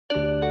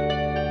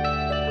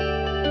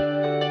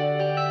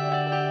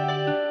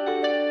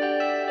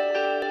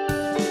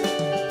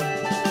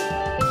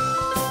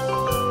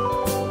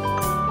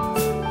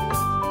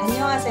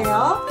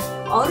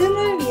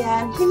어른을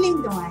위한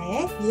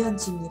힐링동화의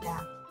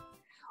유현주입니다.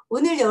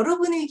 오늘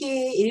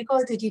여러분에게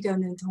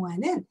읽어드리려는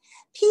동화는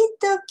Pete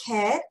the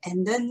Cat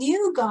and the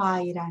New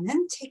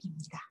Guy라는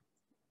책입니다.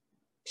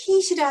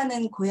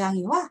 핏이라는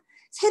고양이와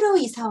새로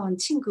이사온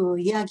친구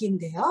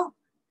이야기인데요.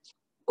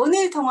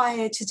 오늘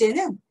동화의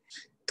주제는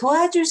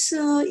도와줄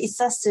수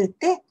있었을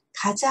때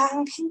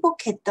가장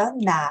행복했던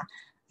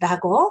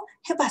나라고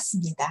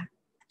해봤습니다.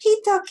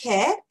 Pete the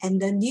Cat and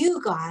the New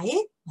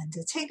Guy,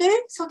 먼저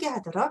책을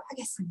소개하도록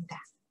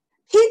하겠습니다.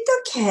 Pete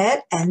the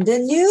Cat and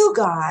the New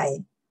Guy,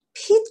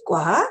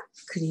 핏과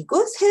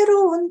그리고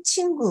새로운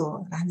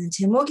친구라는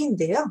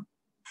제목인데요.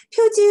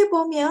 표지에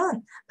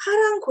보면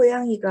파란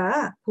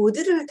고양이가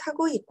보드를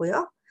타고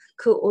있고요.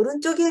 그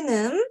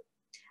오른쪽에는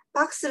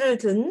박스를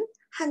든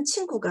한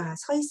친구가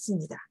서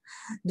있습니다.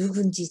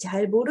 누군지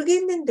잘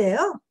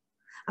모르겠는데요.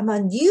 아마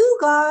New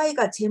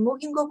Guy가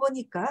제목인 거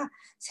보니까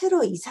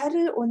새로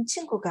이사를 온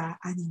친구가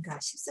아닌가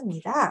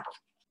싶습니다.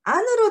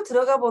 안으로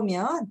들어가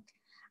보면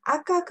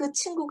아까 그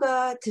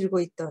친구가 들고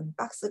있던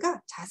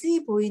박스가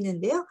자세히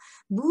보이는데요.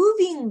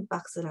 Moving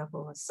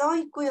박스라고 써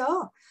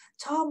있고요.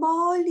 저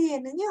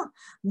멀리에는요.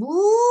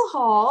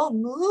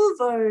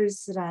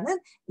 Movers라는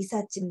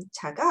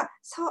이삿짐차가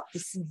서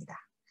있습니다.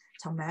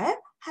 정말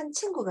한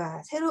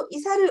친구가 새로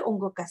이사를 온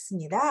것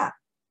같습니다.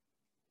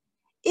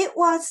 It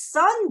was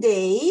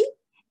Sunday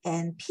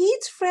and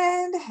Pete's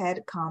friend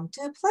had come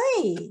to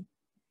play.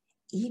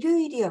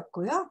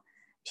 일요일이었고요.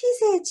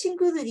 핏의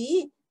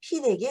친구들이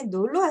핏에게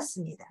놀러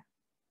왔습니다.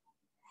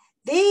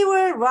 They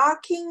were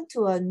rocking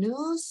to a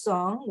new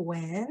song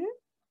when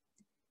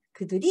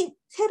그들이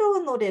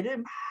새로운 노래를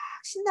막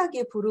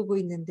신나게 부르고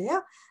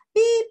있는데요.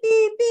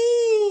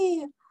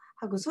 삐삐삐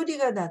하고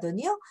소리가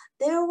나더니요.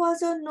 There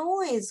was a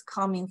noise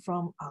coming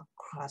from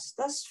across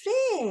the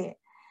street.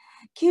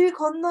 길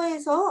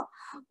건너에서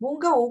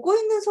뭔가 오고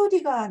있는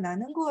소리가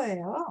나는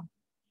거예요.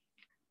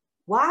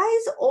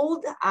 Wise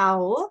old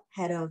owl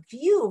had a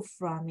view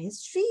from his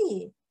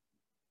tree.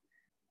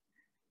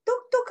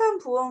 똑똑한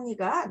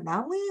부엉이가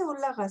나무에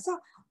올라가서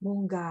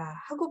뭔가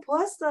하고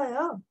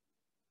보았어요.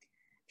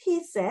 He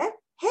said,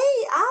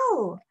 Hey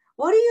owl,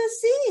 what do you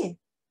see?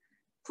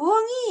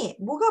 부엉이,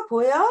 뭐가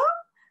보여?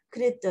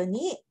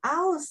 그랬더니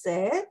owl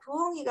said,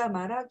 부엉이가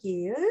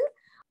말하길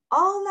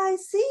All I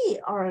see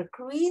are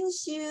green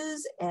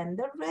shoes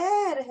and a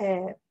red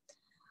hat.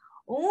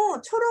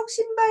 오, 초록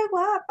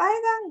신발과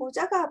빨강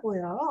모자가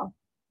보여.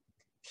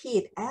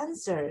 Pete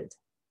answered.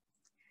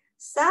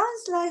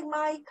 Sounds like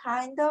my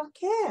kind of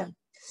cat.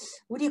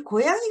 우리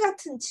고양이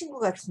같은 친구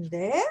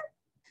같은데?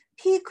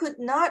 Pete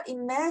could not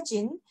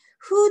imagine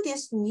who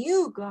this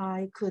new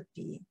guy could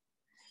be.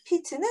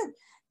 피트는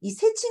이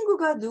새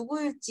친구가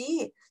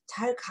누구일지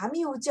잘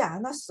감이 오지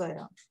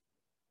않았어요.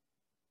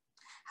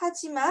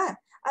 하지만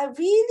I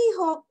really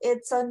hope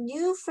it's a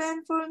new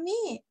friend for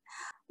me.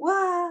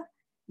 와,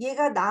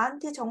 얘가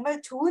나한테 정말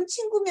좋은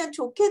친구면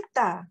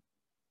좋겠다.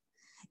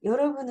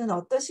 여러분은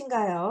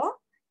어떠신가요?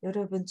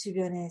 여러분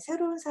주변에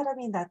새로운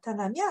사람이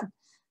나타나면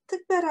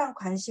특별한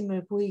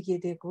관심을 보이게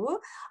되고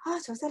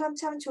저 사람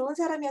참 좋은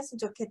사람이었으면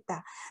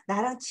좋겠다.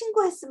 나랑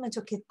친구했으면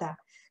좋겠다.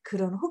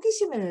 그런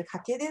호기심을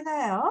갖게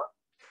되나요?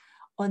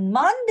 On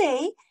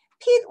Monday,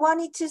 Pete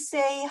wanted to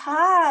say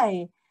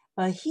hi,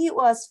 but he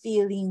was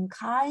feeling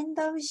kind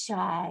of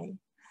shy.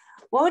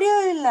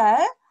 월요일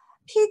날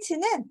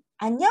피트는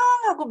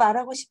안녕하고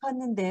말하고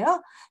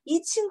싶었는데요.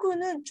 이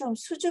친구는 좀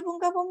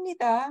수줍은가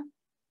봅니다.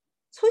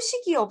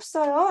 소식이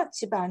없어요,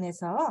 집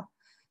안에서.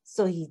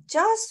 So he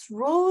just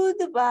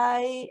rode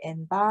by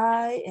and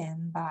by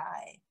and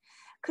by.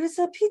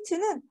 그래서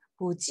피트는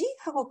뭐지?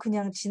 하고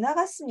그냥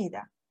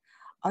지나갔습니다.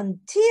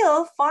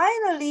 Until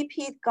finally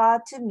Pete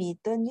got to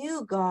meet the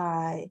new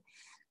guy.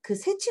 그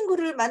새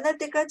친구를 만날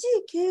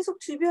때까지 계속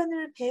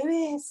주변을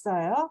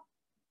배회했어요.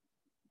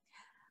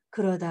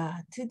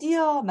 그러다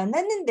드디어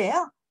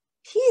만났는데요.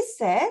 He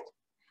said,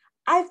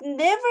 I've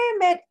never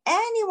met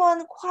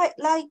anyone quite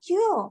like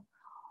you.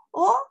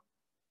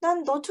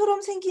 난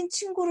너처럼 생긴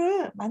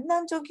친구를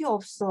만난 적이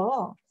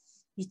없어.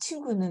 이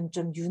친구는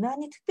좀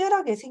유난히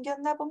특별하게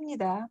생겼나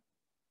봅니다.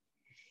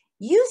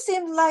 You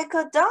seem like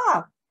a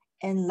dog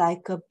and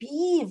like a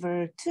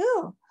beaver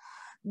too.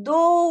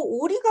 너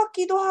오리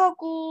같기도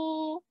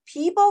하고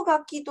비버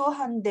같기도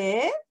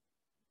한데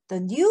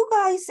The new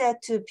guy said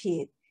to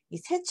Pete. 이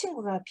새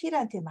친구가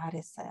필한테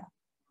말했어요.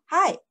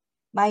 Hi,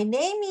 my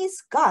name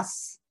is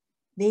Gus.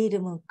 내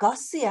이름은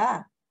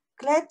Gus야.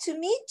 Glad to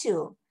meet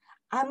you.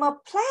 I'm a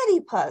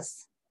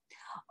platypus.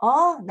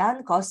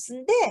 난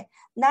거스인데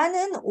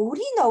나는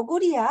오리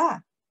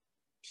너구리야.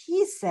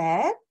 He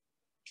said.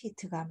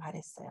 피트가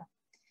말했어요.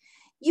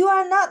 You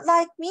are not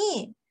like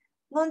me.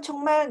 넌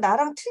정말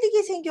나랑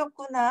틀리게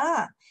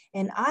생겼구나.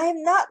 And I'm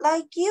not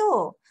like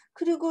you.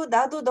 그리고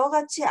나도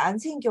너같이 안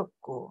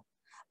생겼고.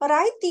 But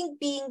I think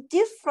being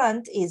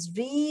different is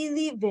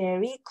really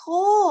very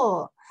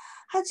cool.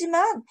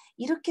 하지만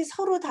이렇게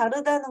서로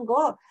다르다는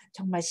거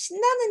정말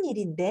신나는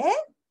일인데?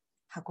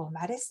 하고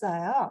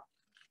말했어요.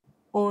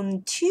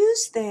 On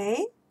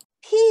Tuesday,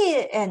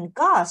 Pete and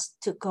Gus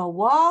took a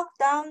walk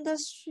down the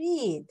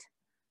street.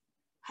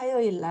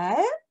 화요일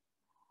날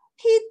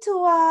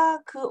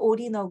피트와 그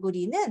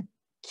오리너구리는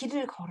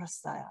길을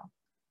걸었어요.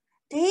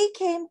 They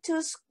came to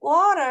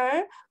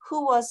squatter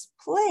who was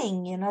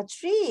playing in a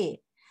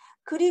tree.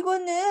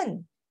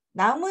 그리고는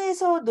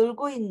나무에서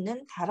놀고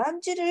있는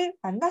다람쥐를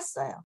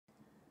만났어요.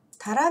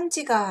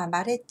 다람쥐가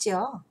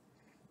말했죠.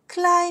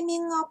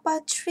 Climbing up a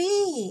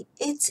tree,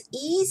 it's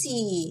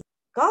easy.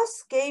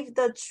 Gus gave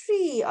the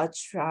tree a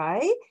try,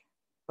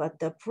 but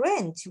the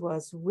branch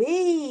was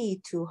way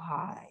too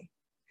high.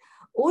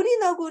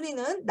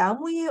 오리너구리는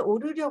나무에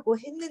오르려고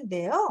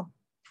했는데요.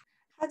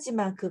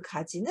 하지만 그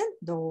가지는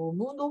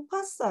너무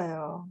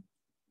높았어요.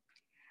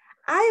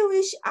 I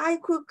wish I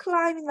could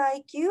climb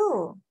like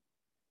you.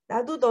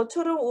 나도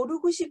너처럼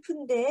오르고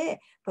싶은데,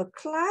 but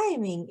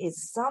climbing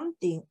is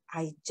something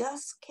I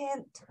just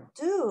can't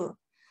do.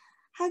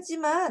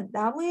 하지만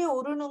나무에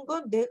오르는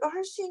건 내가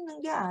할 수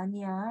있는 게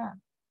아니야.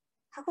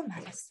 하고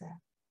말했어요.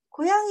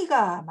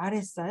 고양이가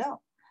말했어요.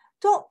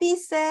 Don't be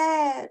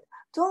sad.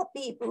 Don't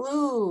be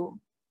blue.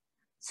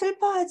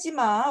 슬퍼하지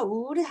마.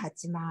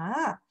 우울해하지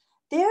마.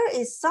 There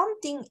is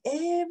something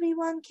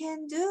everyone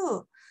can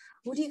do.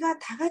 우리가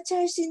다 같이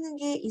할 수 있는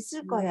게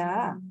있을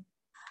거야.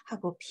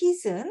 하고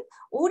핏은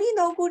오리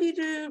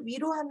너구리를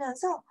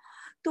위로하면서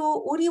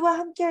또 오리와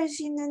함께 할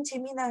수 있는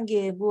재미난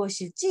게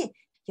무엇일지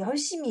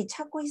열심히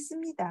찾고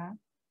있습니다.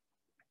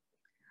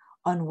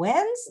 On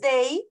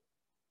Wednesday,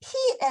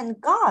 Pete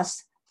and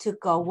Gus took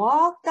a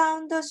walk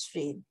down the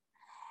street.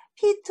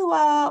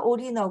 피트와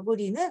오리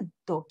너구리는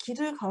또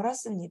길을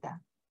걸었습니다.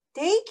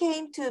 They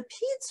came to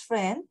Pete's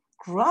friend,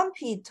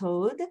 Grumpy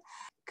Toad.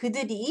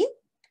 그들이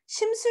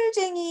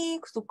심술쟁이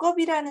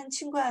두꺼비라는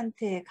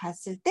친구한테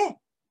갔을 때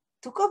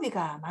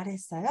두꺼비가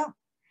말했어요.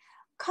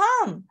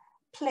 Come,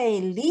 play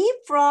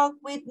leapfrog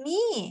with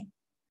me.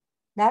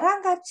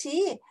 나랑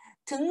같이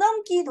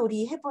등넘기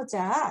놀이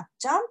해보자.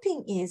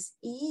 Jumping is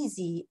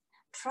easy.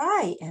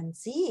 Try and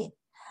see.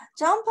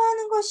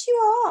 점프하는 거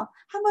쉬워.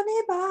 한번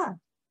해봐.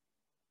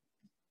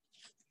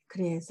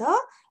 그래서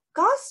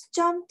Gus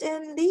jumped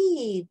and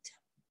leaped.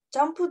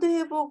 점프도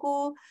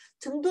해보고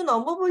등도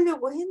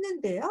넘어보려고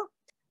했는데요.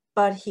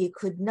 But he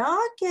could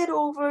not get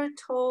over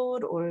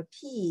Toad or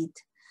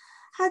Pete.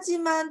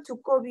 하지만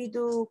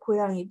두꺼비도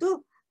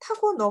고양이도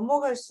타고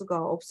넘어갈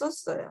수가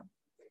없었어요.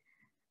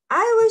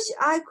 I wish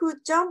I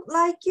could jump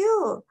like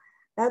you.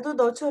 나도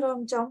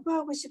너처럼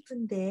점프하고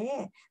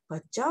싶은데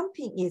but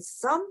jumping is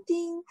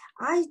something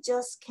I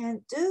just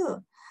can't do.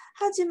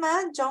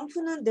 하지만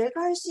점프는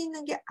내가 할 수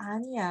있는 게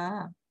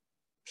아니야.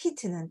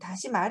 피트는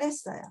다시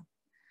말했어요.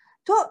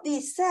 Don't be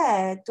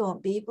sad,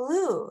 don't be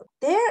blue.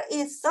 There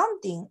is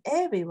something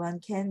everyone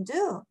can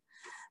do.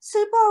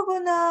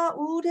 슬퍼하거나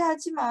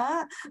우울해하지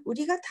마.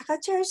 우리가 다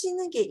같이 할 수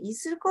있는 게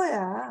있을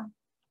거야.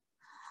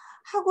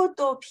 하고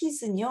또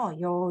핏은요,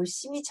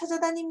 열심히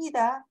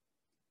찾아다닙니다.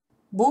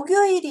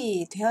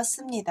 목요일이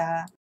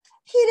되었습니다.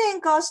 Pete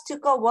and Gus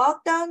took a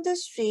walk down the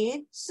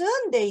street.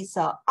 Soon they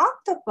saw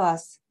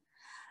octopus.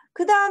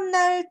 그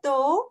다음날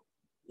또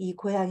이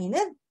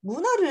고양이는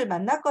문어를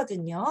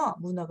만났거든요.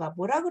 문어가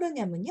뭐라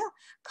그러냐면요.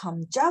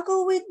 Come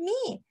juggle with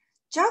me.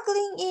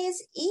 Juggling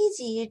is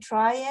easy.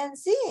 Try and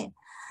see.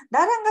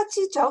 나랑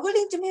같이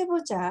저글링 좀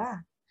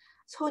해보자.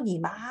 손이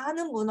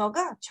많은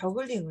문어가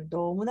저글링을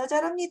너무나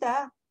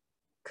잘합니다.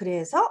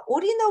 그래서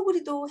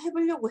오리너구리도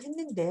해보려고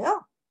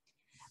했는데요.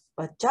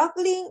 But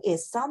juggling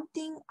is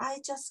something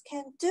I just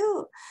can't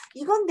do.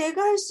 이건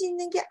내가 할 수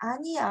있는 게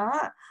아니야.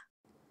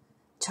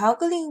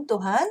 저글링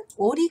또한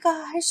오리가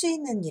할 수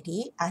있는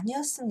일이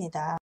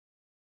아니었습니다.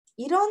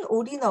 이런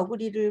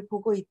오리너구리를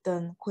보고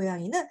있던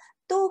고양이는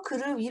또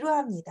그를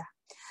위로합니다.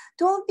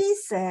 Don't be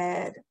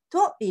sad.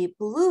 Don't be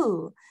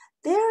blue.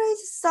 There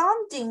is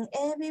something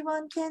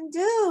everyone can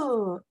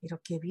do.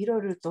 이렇게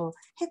위로를 또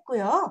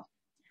했고요.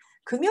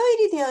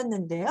 금요일이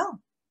되었는데요.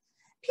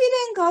 Pete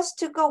and Gus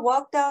took a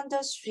walk down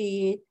the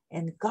street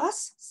and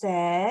Gus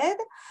said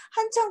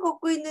한참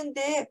걷고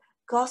있는데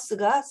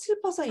Gus가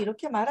슬퍼서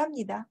이렇게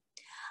말합니다.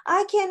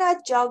 I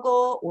cannot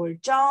juggle or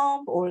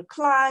jump or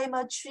climb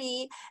a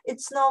tree.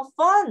 It's no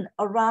fun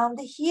around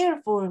here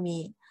for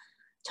me.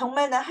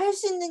 정말 나 할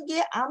수 있는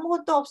게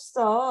아무것도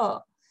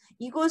없어.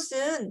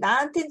 이곳은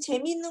나한텐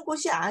재미있는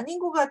곳이 아닌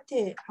것 같아.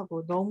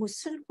 하고 너무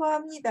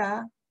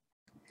슬퍼합니다.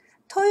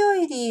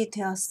 토요일이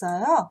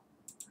되었어요.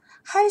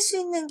 할 수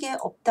있는 게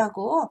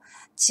없다고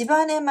집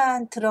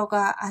안에만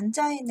들어가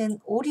앉아있는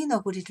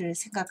오리너구리를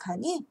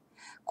생각하니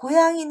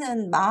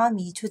고양이는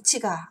마음이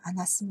좋지가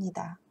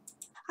않았습니다.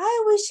 I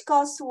wish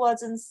Gus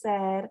wasn't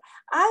sad.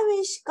 I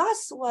wish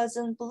Gus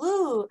wasn't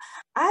blue.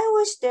 I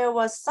wish there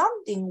was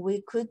something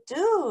we could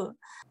do.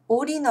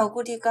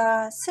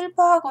 오리너구리가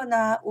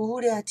슬퍼하거나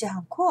우울해하지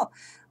않고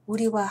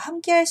우리와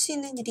함께 할 수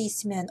있는 일이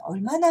있으면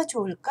얼마나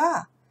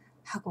좋을까?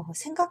 하고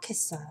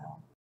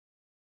생각했어요.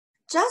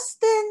 Just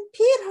then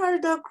Pete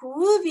heard a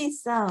groovy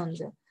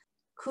sound.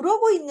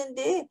 그러고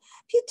있는데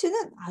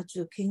피트는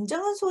아주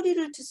굉장한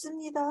소리를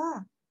듣습니다.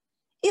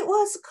 It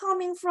was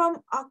coming from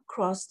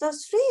across the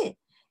street.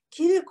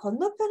 길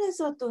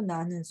건너편에서 또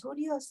나는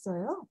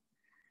소리였어요.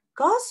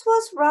 Gus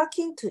was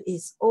rocking to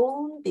his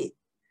own beat.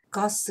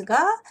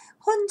 거스가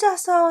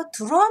혼자서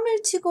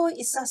드럼을 치고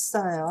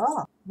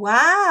있었어요.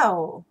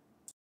 와우!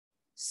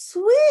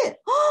 스윗!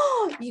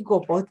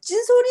 이거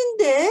멋진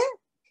소린데?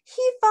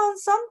 He found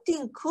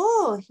something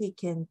cool he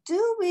can do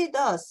with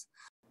us.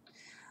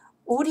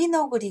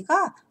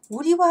 오리너구리가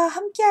우리와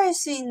함께 할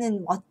수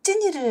있는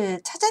멋진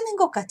일을 찾아낸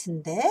것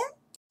같은데?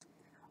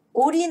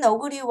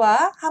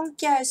 오리너구리와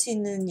함께 할 수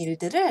있는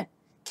일들을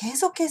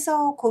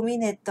계속해서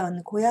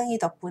고민했던 고양이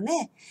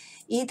덕분에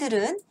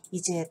이들은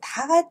이제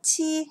다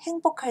같이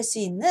행복할 수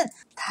있는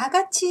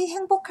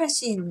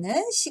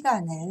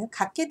시간을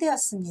갖게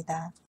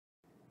되었습니다.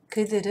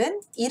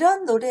 그들은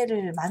이런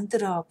노래를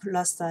만들어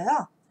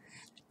불렀어요.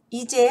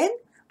 이젠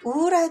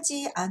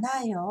우울하지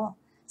않아요.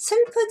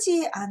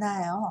 슬프지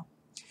않아요.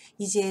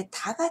 이제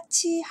다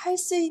같이 할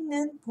수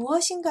있는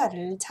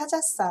무엇인가를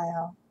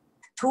찾았어요.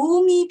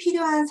 도움이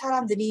필요한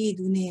사람들이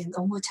눈에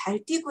너무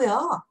잘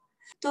띄고요.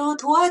 또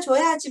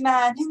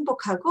도와줘야지만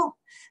행복하고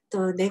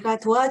또 내가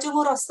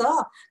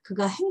도와줌으로써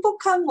그가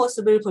행복한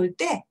모습을 볼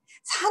때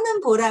사는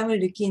보람을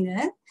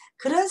느끼는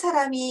그런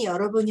사람이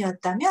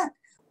여러분이었다면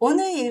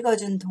오늘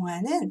읽어준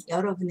동화는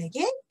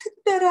여러분에게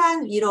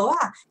특별한 위로와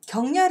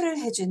격려를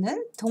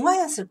해주는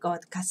동화였을 것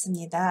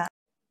같습니다.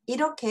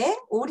 이렇게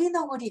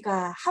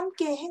오리너구리가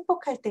함께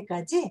행복할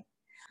때까지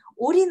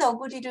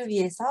오리너구리를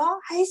위해서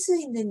할 수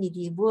있는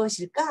일이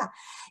무엇일까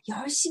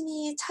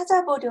열심히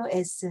찾아보려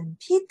애쓴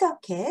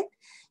피터캣,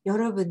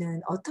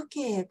 여러분은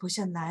어떻게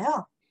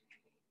보셨나요?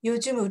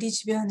 요즘 우리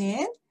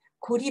주변엔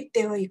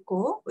고립되어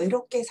있고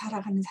외롭게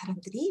살아가는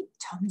사람들이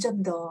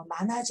점점 더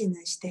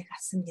많아지는 시대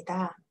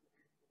같습니다.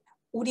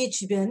 우리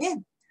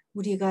주변엔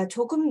우리가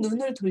조금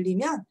눈을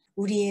돌리면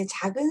우리의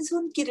작은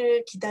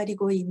손길을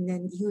기다리고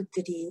있는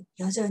이웃들이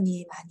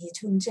여전히 많이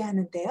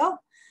존재하는데요.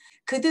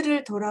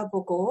 그들을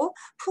돌아보고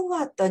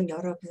품어왔던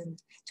여러분,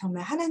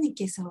 정말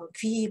하나님께서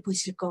귀히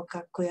보실 것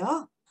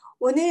같고요.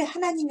 오늘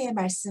하나님의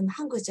말씀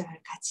한 구절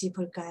같이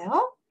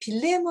볼까요?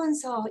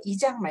 빌레몬서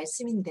 2장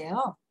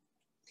말씀인데요.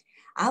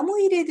 아무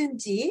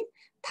일에든지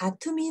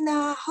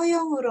다툼이나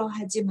허영으로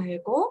하지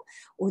말고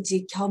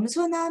오직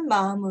겸손한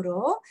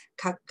마음으로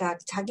각각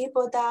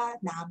자기보다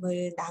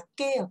남을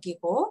낮게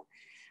여기고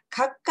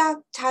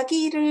각각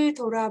자기 일을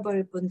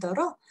돌아볼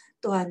뿐더러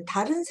또한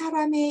다른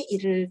사람의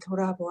일을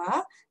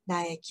돌아보아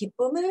나의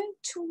기쁨을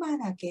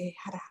충만하게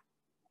하라.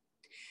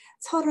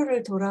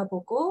 서로를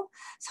돌아보고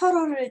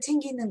서로를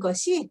챙기는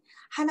것이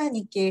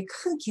하나님께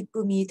큰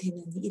기쁨이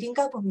되는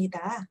일인가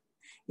봅니다.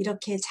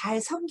 이렇게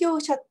잘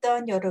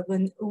섬겨오셨던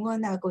여러분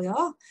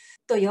응원하고요.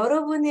 또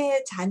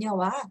여러분의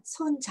자녀와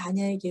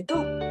손자녀에게도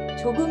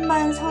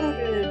조금만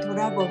서로를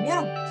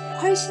돌아보면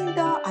훨씬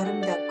더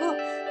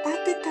아름답고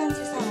따뜻한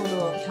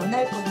세상으로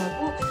변할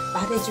거라고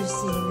말해줄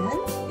수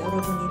있는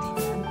여러분이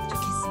되면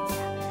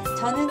좋겠습니다.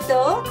 저는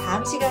또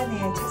다음 시간에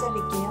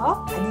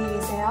찾아뵐게요. 안녕히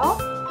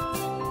계세요.